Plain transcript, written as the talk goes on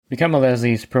Become a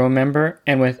Leslie's Pro member,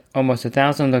 and with almost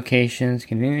 1,000 locations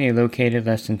conveniently located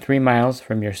less than 3 miles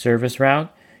from your service route,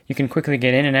 you can quickly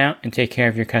get in and out and take care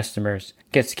of your customers.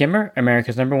 Get Skimmer,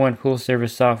 America's #1 pool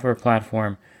service software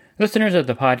platform. Listeners of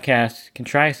the podcast can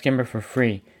try Skimmer for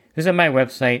free. Visit my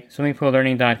website,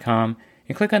 swimmingpoollearning.com,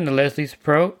 and click on the Leslie's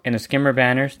Pro and the Skimmer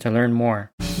banners to learn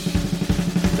more. The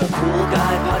Pool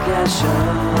Guy Podcast Show.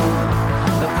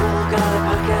 The Pool Guy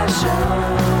Podcast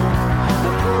Show.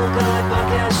 The Pool Guy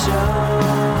Podcast Show.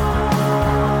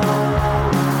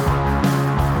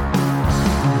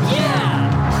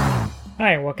 Yeah!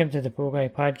 Hi, welcome to the Pool Guy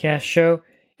Podcast Show.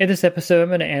 In this episode, I'm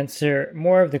going to answer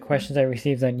more of the questions I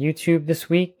received on YouTube this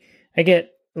week. I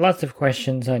get lots of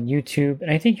questions on YouTube,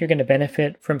 and I think you're going to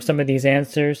benefit from some of these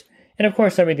answers. And of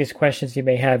course, some of these questions you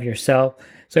may have yourself.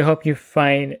 So I hope you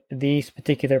find these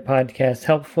particular podcasts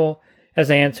helpful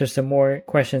as I answer some more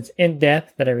questions in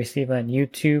depth that I receive on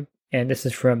YouTube. And this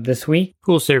is from this week.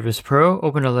 Pool Service Pro.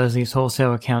 Open a Leslie's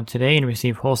wholesale account today and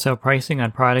receive wholesale pricing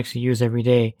on products you use every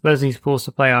day. Leslie's Pool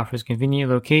Supply offers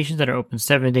convenient locations that are open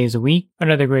 7 days a week.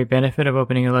 Another great benefit of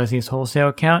opening a Leslie's wholesale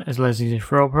account is Leslie's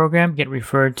referral program. Get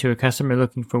referred to a customer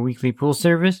looking for weekly pool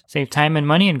service. Save time and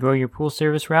money and grow your pool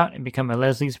service route and become a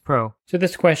Leslie's Pro. So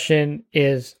this question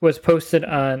was posted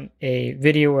on a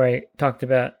video where I talked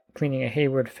about cleaning a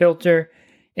Hayward filter,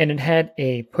 and it had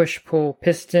a push-pull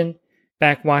piston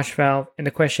backwash valve, and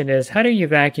the question is, how do you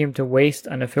vacuum to waste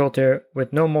on a filter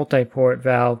with no multi-port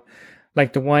valve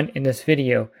like the one in this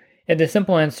video? And the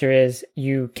simple answer is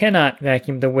you cannot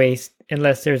vacuum the waste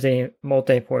unless there's a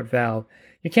multi-port valve.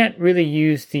 You can't really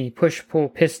use the push-pull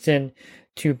piston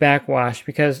to backwash,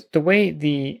 because the way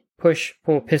the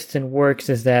push-pull piston works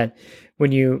is that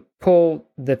when you pull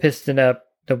the piston up,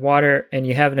 the water, and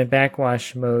you have it in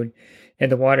backwash mode,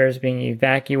 and the water is being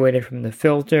evacuated from the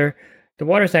filter, the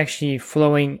water is actually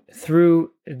flowing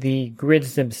through the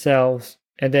grids themselves,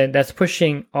 and then that's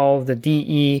pushing all of the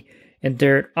DE and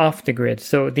dirt off the grid.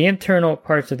 So the internal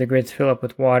parts of the grids fill up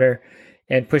with water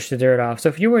and push the dirt off. So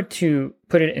if you were to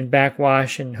put it in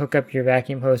backwash and hook up your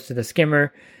vacuum hose to the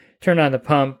skimmer, turn on the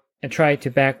pump, and try to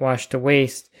backwash the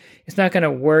waste, it's not going to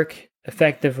work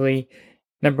effectively.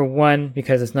 Number one,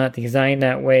 because it's not designed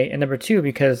that way. And number two,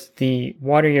 because the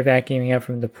water you're vacuuming out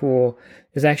from the pool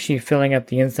is actually filling up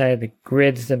the inside of the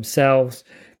grids themselves.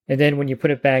 And then when you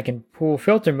put it back in pool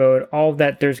filter mode, all of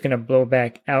that dirt's going to blow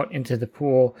back out into the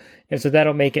pool. And so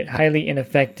that'll make it highly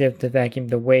ineffective to vacuum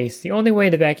the waste. The only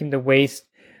way to vacuum the waste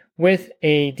with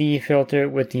a DE filter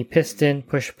with the piston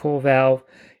push-pull valve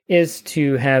is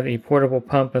to have a portable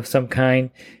pump of some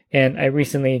kind. And I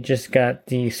recently just got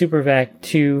the SuperVac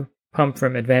 2 pump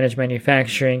from Advantage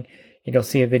Manufacturing. You'll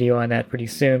see a video on that pretty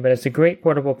soon, but it's a great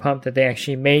portable pump that they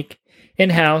actually make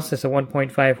in-house. It's a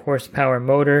 1.5 horsepower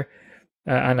motor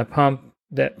on a pump.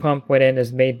 That pump wet end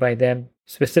is made by them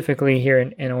specifically here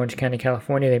in Orange County,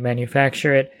 California. They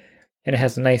manufacture it, and it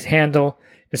has a nice handle.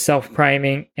 It's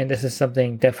self-priming, and this is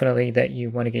something definitely that you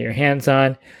want to get your hands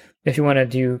on if you want to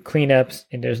do cleanups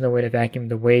and there's no way to vacuum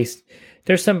the waste.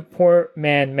 There's some poor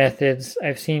man methods.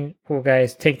 I've seen pool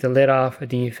guys take the lid off a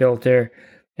DE filter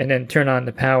and then turn on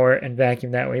the power and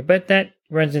vacuum that way. But that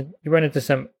you run into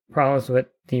some problems with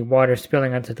the water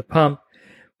spilling onto the pump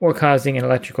or causing an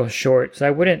electrical short. So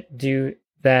I wouldn't do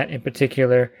that in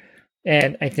particular.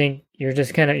 And I think your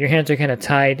hands are kind of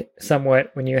tied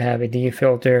somewhat when you have a DE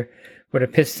filter with a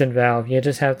piston valve. You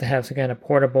just have to have some kind of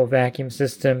portable vacuum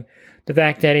system. The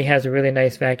Vac Daddy has a really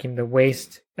nice vacuum the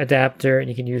waste adapter, and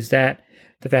you can use that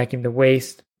to vacuum the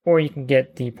waste, or you can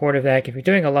get the PortaVac if you're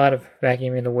doing a lot of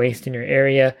vacuuming the waste in your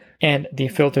area and the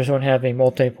filters don't have a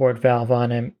multi-port valve on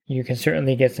them. You can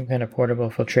certainly get some kind of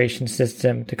portable filtration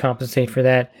system to compensate for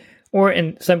that. Or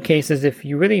in some cases, if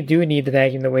you really do need to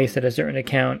vacuum the waste at a certain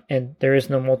account and there is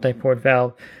no multi-port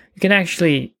valve, you can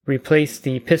actually replace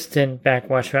the piston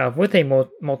backwash valve with a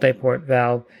multi-port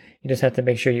valve. You just have to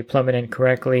make sure you plumb it in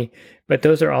correctly. But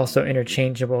those are also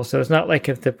interchangeable. So it's not like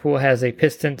if the pool has a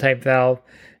piston type valve,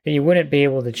 then you wouldn't be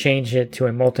able to change it to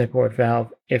a multi-port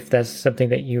valve if that's something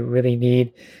that you really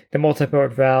need. The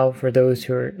multi-port valve, for those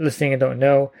who are listening and don't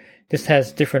know, this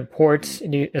has different ports.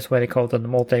 That's why they call it the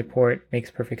multi-port. Makes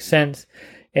perfect sense.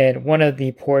 And one of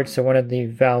the ports or one of the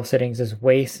valve settings is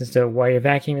waste. And so while you're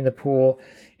vacuuming the pool,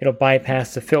 it'll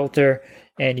bypass the filter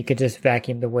and you could just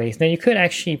vacuum the waste. Now you could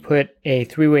actually put a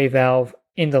three-way valve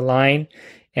in the line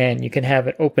and you can have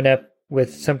it open up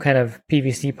with some kind of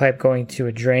PVC pipe going to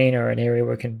a drain or an area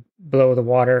where it can blow the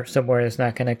water somewhere that's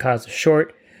not going to cause a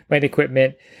short by the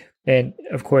equipment. And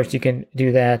of course, you can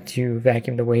do that to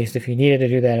vacuum the waste if you needed to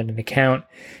do that in an account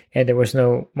and there was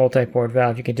no multi-port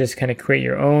valve. You can just kind of create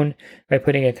your own by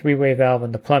putting a three-way valve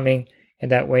in the plumbing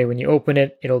And that way, when you open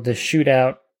it, it'll just shoot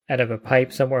out of a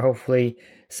pipe somewhere, hopefully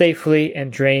safely,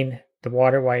 and drain the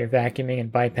water while you're vacuuming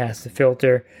and bypass the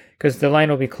filter, because the line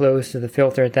will be closed to the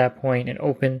filter at that point and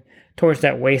open towards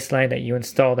that waistline that you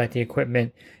installed at the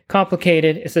equipment.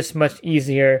 Complicated. It's just much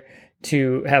easier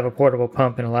to have a portable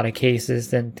pump in a lot of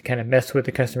cases than to kind of mess with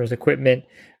the customer's equipment,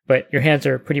 but your hands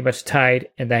are pretty much tied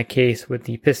in that case with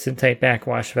the piston type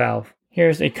backwash valve.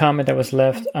 Here's a comment that was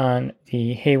left on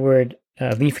the Hayward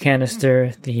leaf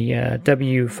canister, the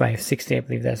W560, I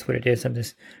believe that's what it is.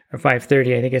 Or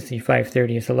 530, I think it's the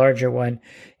 530. It's a larger one.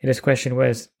 And this question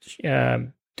was,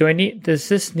 does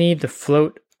this need to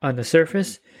float on the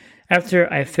surface?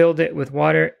 After I filled it with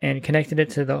water and connected it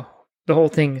to the whole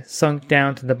thing sunk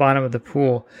down to the bottom of the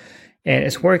pool, and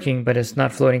it's working, but it's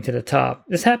not floating to the top.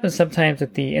 This happens sometimes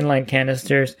with the inline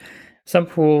canisters. Some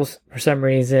pools, for some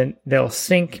reason, they'll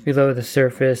sink below the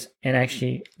surface and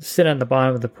actually sit on the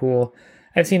bottom of the pool.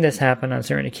 I've seen this happen on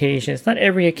certain occasions. Not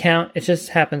every account, it just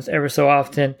happens ever so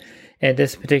often. And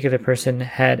this particular person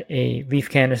had a leaf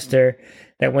canister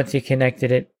that once he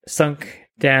connected it, sunk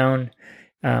down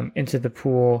into the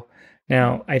pool.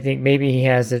 Now, I think maybe he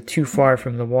has it too far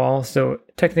from the wall. So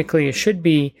technically it should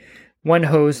be one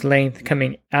hose length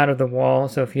coming out of the wall.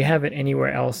 So if you have it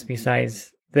anywhere else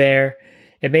besides there,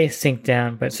 it may sink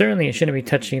down, but certainly it shouldn't be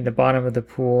touching the bottom of the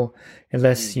pool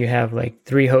unless you have like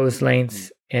 3 hose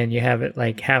lengths and you have it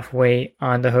like halfway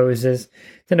on the hoses.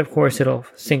 Then of course it'll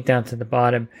sink down to the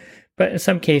bottom. But in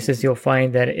some cases you'll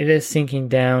find that it is sinking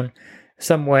down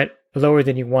somewhat lower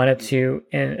than you want it to.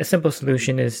 And a simple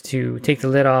solution is to take the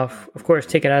lid off. Of course,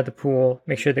 take it out of the pool,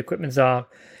 make sure the equipment's off,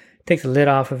 take the lid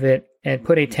off of it, and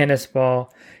put a tennis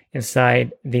ball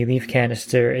inside the leaf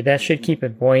canister. That should keep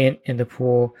it buoyant in the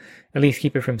pool, at least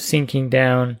keep it from sinking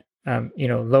down,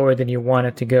 lower than you want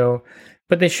it to go.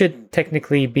 But they should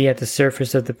technically be at the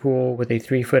surface of the pool with a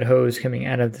 3-foot hose coming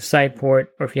out of the side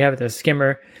port. Or if you have it as a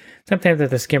skimmer, sometimes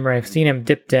with the skimmer, I've seen them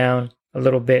dip down a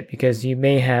little bit because you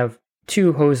may have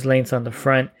 2 hose lengths on the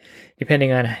front,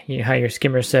 depending on how your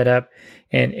skimmer's set up,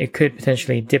 and it could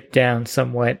potentially dip down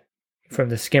somewhat from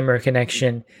the skimmer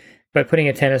connection. But putting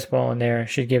a tennis ball in there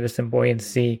should give us some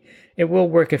buoyancy. It will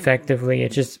work effectively.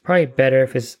 It's just probably better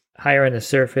if it's higher on the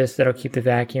surface. That'll keep the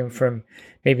vacuum from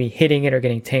maybe hitting it or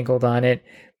getting tangled on it,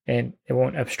 and it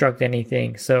won't obstruct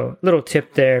anything. So little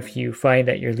tip there, if you find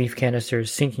that your leaf canister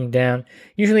is sinking down.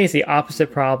 Usually it's the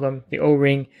opposite problem. The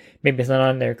O-ring, maybe it's not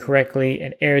on there correctly,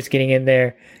 and air is getting in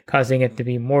there, causing it to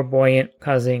be more buoyant,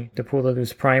 causing the pool to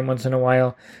lose prime once in a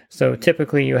while. So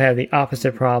typically you have the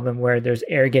opposite problem where there's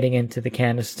air getting into the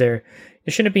canister.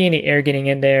 There shouldn't be any air getting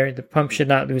in there. The pump should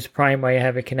not lose prime while you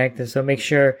have it connected. So make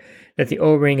sure that the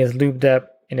O-ring is lubed up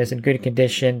and is in good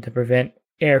condition to prevent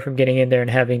air from getting in there and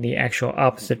having the actual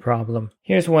opposite problem.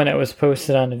 Here's one that was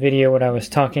posted on the video when I was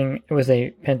talking. It was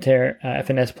a Pentair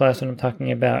FNS Plus when I'm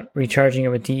talking about recharging it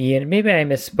with DE, and maybe I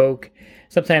misspoke.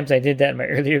 Sometimes I did that in my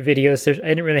earlier videos. I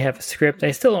didn't really have a script.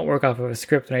 I still don't work off of a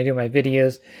script when I do my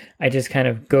videos. I just kind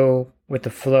of go with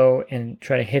the flow and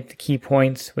try to hit the key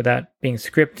points without being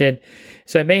scripted.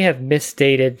 So I may have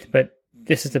misstated, but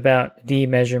this is about DE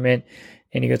measurement.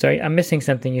 And he goes, all right, I'm missing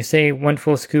something. You say 1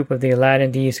 full scoop of the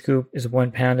Aladdin DE scoop is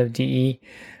 1 pound of DE.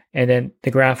 And then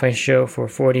the graph I show for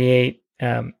 48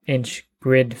 inch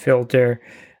grid filter,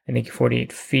 I think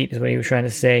 48 feet is what he was trying to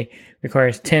say,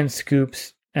 requires 10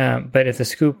 scoops. But if the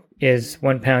scoop is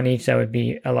 1 pound each, that would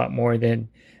be a lot more than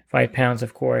 5 pounds,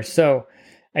 of course. So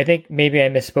I think maybe I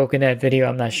misspoke in that video.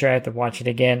 I'm not sure. I have to watch it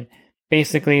again.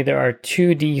 Basically, there are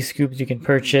 2 DE scoops you can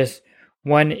purchase.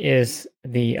 One is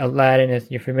the Aladdin, if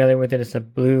you're familiar with it, it's a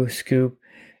blue scoop.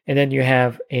 And then you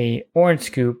have a orange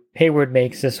scoop. Hayward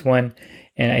makes this one.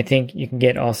 And I think you can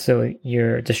get also,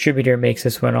 your distributor makes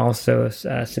this one also,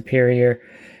 Superior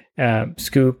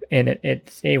scoop. And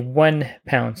it's a 1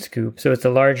 pound scoop. So it's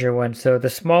a larger one. So the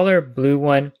smaller blue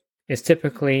one is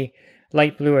typically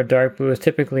light blue or dark blue, is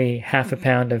typically half a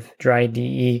pound of dry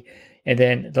DE. And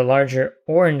then the larger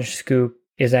orange scoop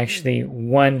is actually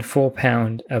 1 full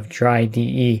pound of dry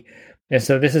DE. And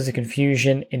so this is a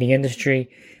confusion in the industry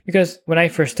because when I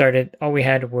first started, all we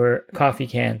had were coffee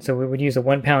cans. So we would use a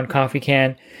 1 pound coffee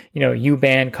can,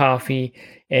 U-Band coffee,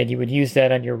 and you would use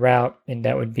that on your route, and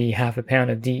that would be half a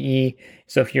pound of DE.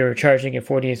 So if you're charging a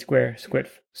 48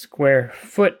 square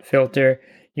foot filter,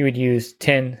 you would use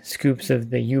 10 scoops of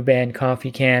the U-Band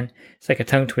coffee can. It's like a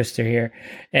tongue twister here.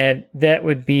 And that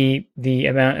would be the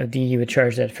amount of DE you would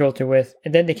charge that filter with.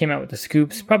 And then they came out with the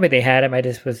scoops. Probably they had them. I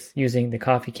just was using the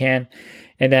coffee can.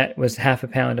 And that was half a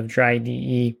pound of dry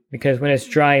DE. Because when it's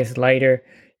dry, it's lighter.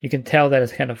 you can tell that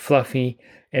it's kind of fluffy,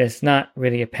 and it's not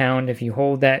really a pound. If you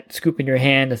hold that scoop in your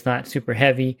hand, it's not super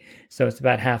heavy, so it's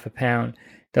about half a pound.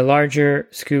 The larger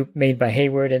scoop made by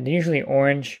Hayward, and they're usually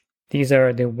orange, these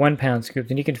are the 1 pound scoops,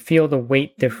 and you can feel the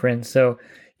weight difference. So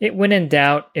when in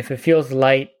doubt, if it feels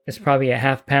light, it's probably a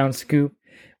half pound scoop.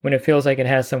 When it feels like it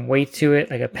has some weight to it,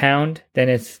 like a pound, then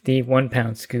it's the 1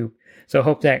 pound scoop. So I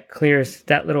hope that clears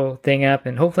that little thing up,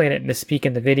 and hopefully I didn't misspeak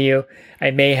in the video.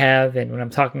 I may have, and when I'm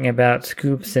talking about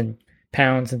scoops and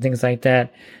pounds and things like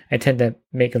that, I tend to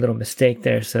make a little mistake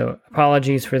there. So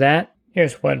apologies for that.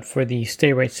 Here's one for the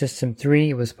Stay Right System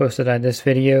 3. It was posted on this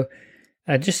video.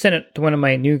 I just sent it to one of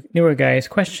my newer guys.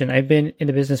 Question: I've been in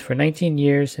the business for 19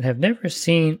 years and have never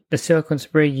seen the silicone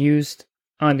spray used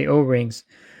on the O-rings.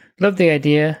 Love the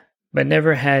idea, but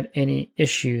never had any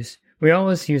issues. We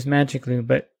always use Magic Lube,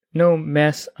 but no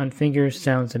mess on fingers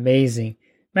sounds amazing.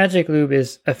 Magic Lube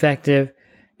is effective,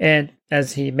 and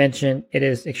as he mentioned, it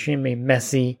is extremely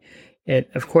messy.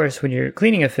 Of course, when you're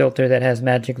cleaning a filter that has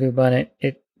Magic Lube on it,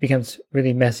 it becomes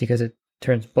really messy because it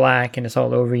turns black and it's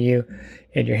all over you,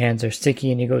 and your hands are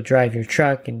sticky, and you go drive your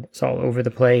truck and it's all over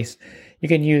the place. You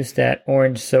can use that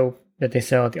orange soap that they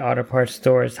sell at the auto parts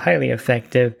store. It's highly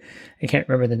effective. I can't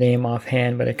remember the name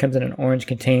offhand, but it comes in an orange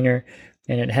container,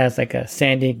 and it has like a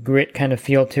sandy grit kind of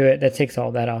feel to it that takes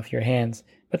all that off your hands.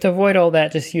 But to avoid all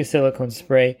that, just use silicone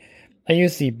spray. I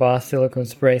use the Boss silicone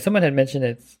spray. Someone had mentioned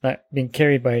it's not being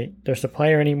carried by their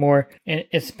supplier anymore, and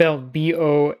it's spelled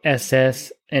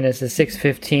BOSS, and it's a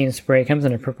 615 spray. It comes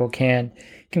in a purple can.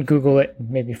 You can Google it and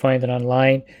maybe find it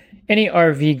online. Any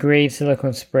RV grade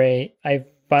silicone spray, I've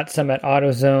bought some at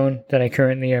AutoZone that I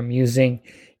currently am using,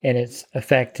 and it's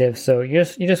effective. So you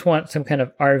just want some kind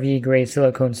of RV grade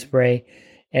silicone spray,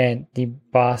 and the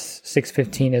Boss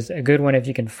 615 is a good one if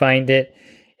you can find it.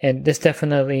 And this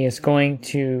definitely is going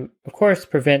to, of course,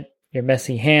 prevent your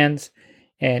messy hands,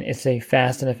 and it's a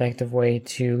fast and effective way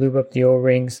to lube up the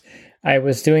O-rings. I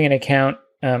was doing an account,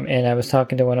 and I was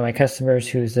talking to one of my customers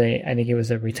who's I think he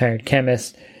was a retired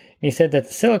chemist. He said that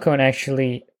the silicone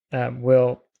actually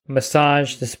will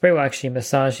massage, the spray will actually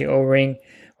massage the O-ring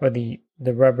or the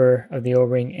rubber of the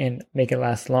O-ring and make it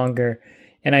last longer.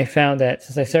 And I found that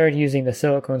since I started using the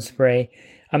silicone spray,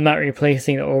 I'm not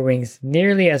replacing the O-rings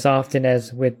nearly as often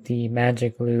as with the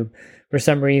Magic Lube. For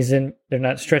some reason, they're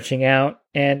not stretching out,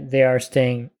 and they are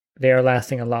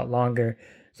lasting a lot longer.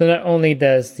 So not only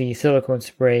does the silicone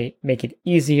spray make it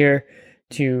easier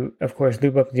to, of course,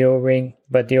 lube up the O-ring,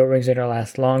 but the O-rings are going to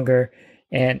last longer,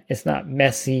 and it's not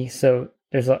messy. So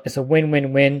it's a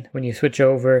win-win-win when you switch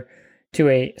over to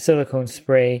a silicone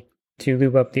spray to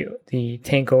lube up the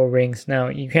tank O-rings. Now,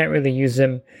 you can't really use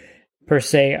them per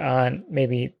se on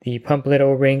maybe the pump lid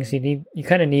O-rings. You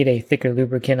kind of need a thicker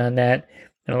lubricant on that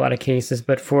in a lot of cases,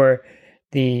 but for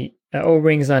the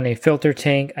O-rings on a filter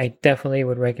tank, I definitely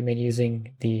would recommend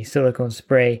using the silicone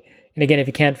spray. And again, if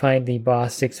you can't find the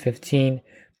Boss 615,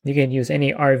 you can use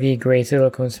any RV grade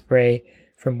silicone spray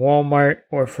from Walmart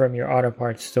or from your auto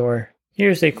parts store.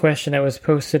 Here's a question that was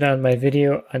posted on my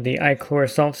video on the iChlor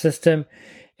salt system.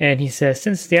 And he says,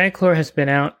 since the iChlor has been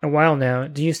out a while now,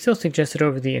 do you still suggest it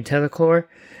over the IntelliChlor?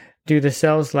 Do the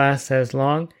cells last as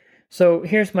long? So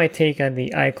here's my take on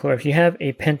the iChlor. If you have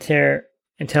a Pentair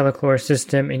IntelliChlor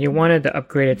system and you wanted to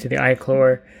upgrade it to the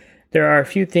iChlor, there are a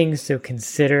few things to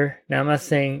consider. Now, I'm not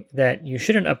saying that you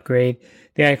shouldn't upgrade.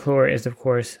 The iChlor is, of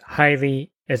course,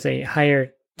 a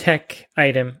higher tech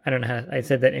item. I don't know how I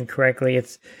said that incorrectly.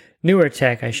 It's newer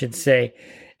tech, I should say.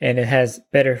 And it has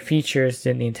better features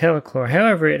than the IntelliChlor.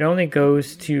 However, it only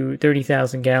goes to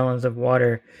 30,000 gallons of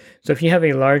water. So if you have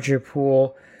a larger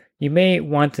pool, you may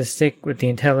want to stick with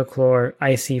the IntelliChlor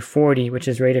IC40, which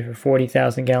is rated for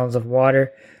 40,000 gallons of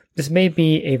water. This may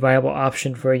be a viable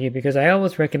option for you because I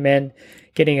always recommend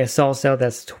getting a salt cell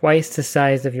that's twice the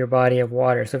size of your body of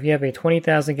water. So if you have a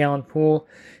 20,000 gallon pool,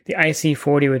 the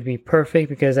IC40 would be perfect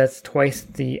because that's twice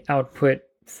the output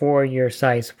for your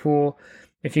size pool.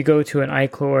 If you go to an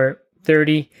iChlor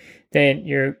 30,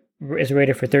 then is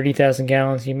rated for 30,000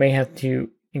 gallons. You may have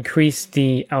to increase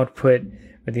the output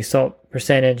or the salt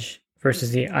percentage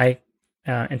versus the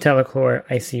IntelliChlor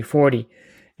IC40.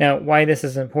 Now, why this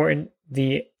is important,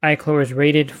 the iChlor is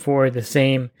rated for the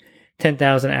same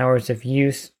 10,000 hours of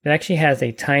use. It actually has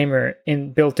a timer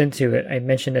built into it. I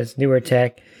mentioned as newer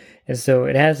tech. And so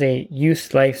it has a use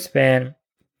lifespan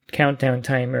countdown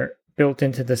timer built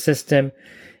into the system,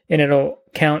 and it'll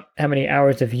count how many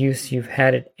hours of use you've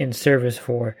had it in service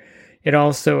for. It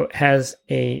also has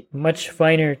a much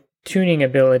finer tuning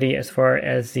ability as far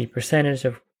as the percentage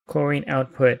of chlorine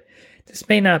output. This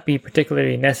may not be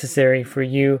particularly necessary for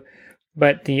you,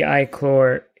 but the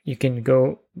iChlor you can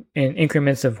go in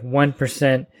increments of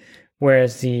 1%,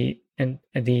 whereas the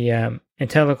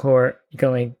IntelliChlor, you can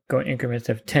only go in increments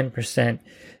of 10%.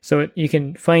 So you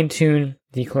can fine tune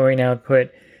the chlorine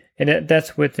output, and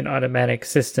that's with an automatic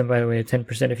system, by the way,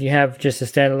 10%. If you have just a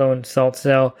standalone salt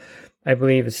cell, I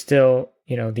believe it's still,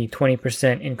 the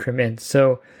 20% increment.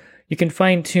 So you can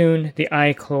fine tune the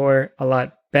iChlor a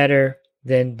lot better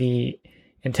than the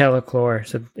IntelliChlor.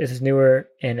 So this is newer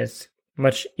and it's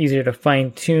much easier to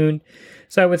fine tune.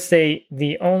 So I would say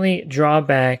the only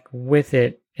drawback with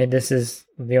it, and this is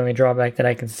the only drawback that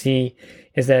I can see,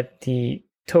 is that the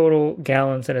total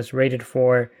gallons that it's rated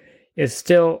for is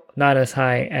still not as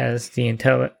high as the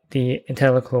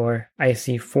IntelliChlor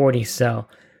IC40 cell.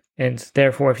 And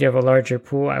therefore, if you have a larger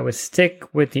pool, I would stick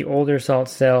with the older salt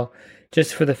cell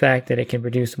just for the fact that it can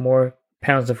produce more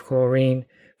pounds of chlorine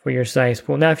for your size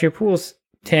pool. Now, if your pool's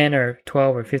 10 or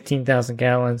 12 or 15,000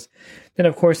 gallons, then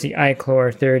of course the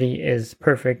iChlor 30 is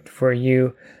perfect for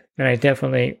you. And I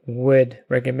definitely would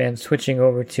recommend switching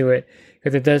over to it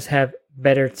because it does have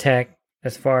better tech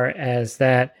as far as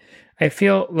that. I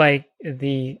feel like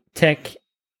the tech,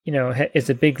 is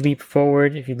a big leap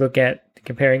forward if you look at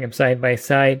comparing them side by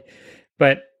side,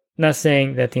 but not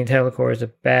saying that the IntelliChlor is a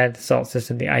bad salt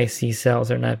system. The IC cells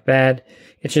are not bad.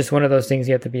 It's just one of those things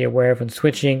you have to be aware of when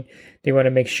switching. They want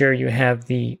to make sure you have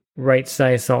the right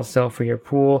size salt cell for your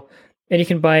pool. And you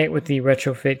can buy it with the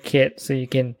retrofit kit, so you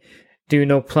can do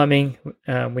no plumbing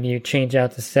when you change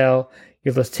out the cell.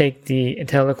 You'll just take the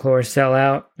IntelliChlor cell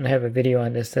out, and I have a video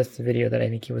on this. That's the video that I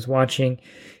think he was watching.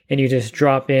 And you just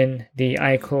drop in the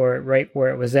iChlor right where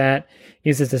it was at. It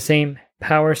uses the same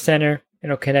power center.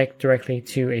 It'll connect directly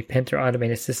to a Penta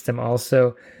automated system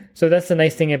also. So that's the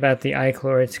nice thing about the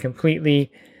iChlor. It's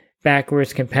completely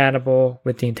backwards compatible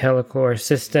with the IntelliChlor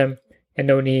system and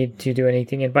no need to do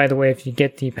anything. And by the way, if you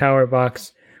get the power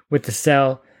box with the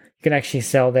cell, you can actually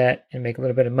sell that and make a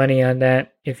little bit of money on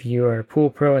that. If you are a pool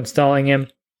pro installing them,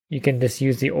 you can just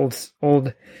use the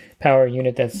old power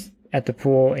unit that's at the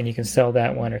pool and you can sell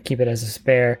that one or keep it as a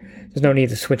spare. There's no need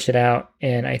to switch it out.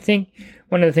 And I think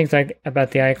one of the things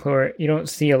about the iChlor, you don't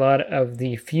see a lot of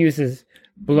the fuses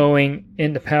blowing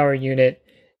in the power unit.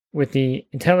 With the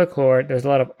IntelliChlor, there's a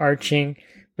lot of arching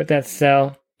with that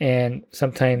cell, and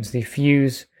sometimes the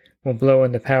fuse will blow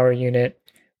in the power unit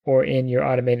or in your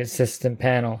automated system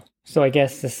panel. So I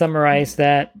guess to summarize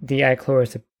that, the iChlor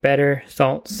is a better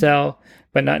salt cell,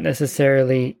 but not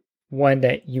necessarily one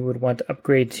that you would want to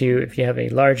upgrade to if you have a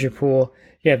larger pool.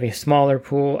 If you have a smaller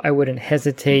pool, I wouldn't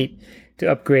hesitate to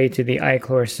upgrade to the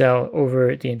iChlor cell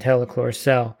over the IntelliChlor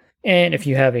cell. And if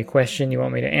you have a question you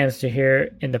want me to answer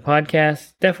here in the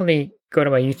podcast, definitely go to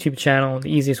my YouTube channel.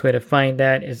 The easiest way to find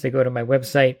that is to go to my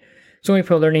website,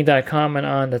 swimmingpoollearning.com, and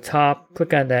on the top,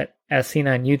 click on that As Seen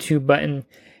on YouTube button,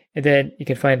 and then you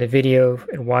can find a video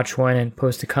and watch one and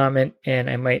post a comment, and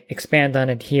I might expand on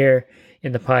it here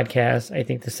in the podcast. I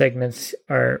think the segments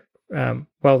are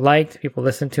well liked. People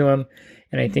listen to them.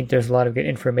 And I think there's a lot of good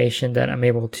information that I'm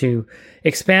able to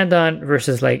expand on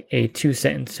versus like a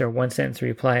 2-sentence or 1-sentence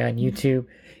reply on YouTube.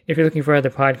 If you're looking for other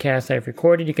podcasts I've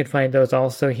recorded, you can find those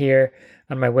also here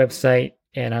on my website,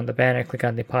 and on the banner, click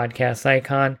on the podcast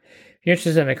icon. If you're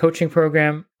interested in a coaching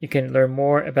program, you can learn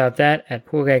more about that at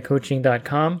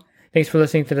poolguycoaching.com. Thanks for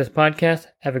listening to this podcast.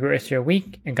 Have a great rest of your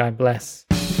week, and God bless.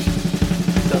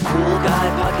 The Pool Guy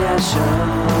Podcast Show.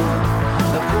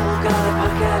 The Pool Guy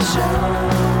Podcast Show.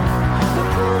 The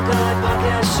Pool Guy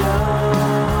Podcast Show.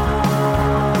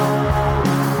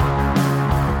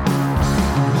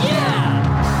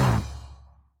 Yeah!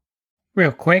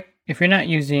 Real quick, if you're not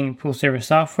using pool service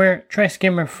software, try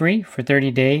Skimmer free for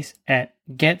 30 days at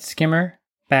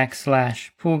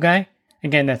getskimmer.com/poolguy.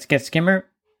 Again, that's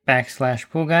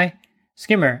getskimmer.com/poolguy.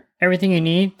 Skimmer, everything you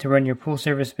need to run your pool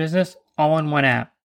service business all in one app.